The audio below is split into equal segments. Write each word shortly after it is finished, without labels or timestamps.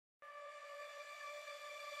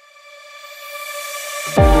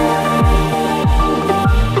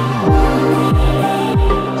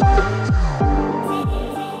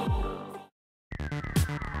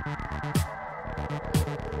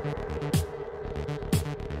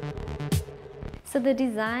So the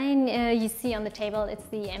design you see on the table, it's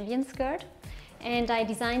the ambient skirt. And I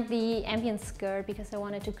designed the ambient skirt because I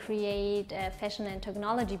wanted to create a fashion and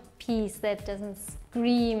technology piece that doesn't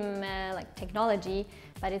scream like technology,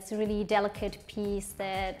 but it's a really delicate piece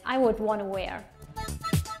that I would want to wear.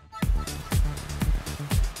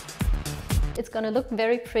 It's going to look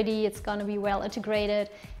very pretty, it's going to be well integrated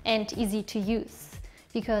and easy to use,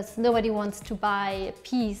 because nobody wants to buy a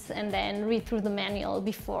piece and then read through the manual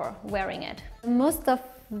before wearing it. Most of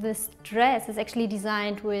this dress is actually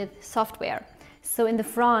designed with software. So in the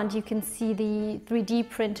front you can see the 3D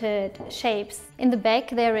printed shapes. In the back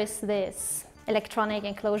there is this electronic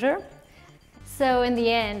enclosure. So in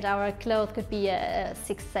the end our clothes could be a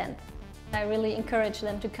sixth sense. I really encourage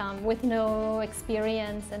them to come with no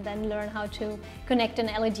experience and then learn how to connect an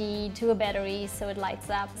LED to a battery so it lights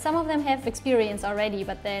up. Some of them have experience already,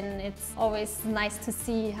 but then it's always nice to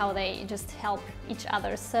see how they just help each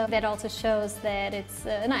other. So that also shows that it's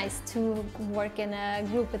nice to work in a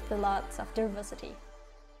group with lots of diversity.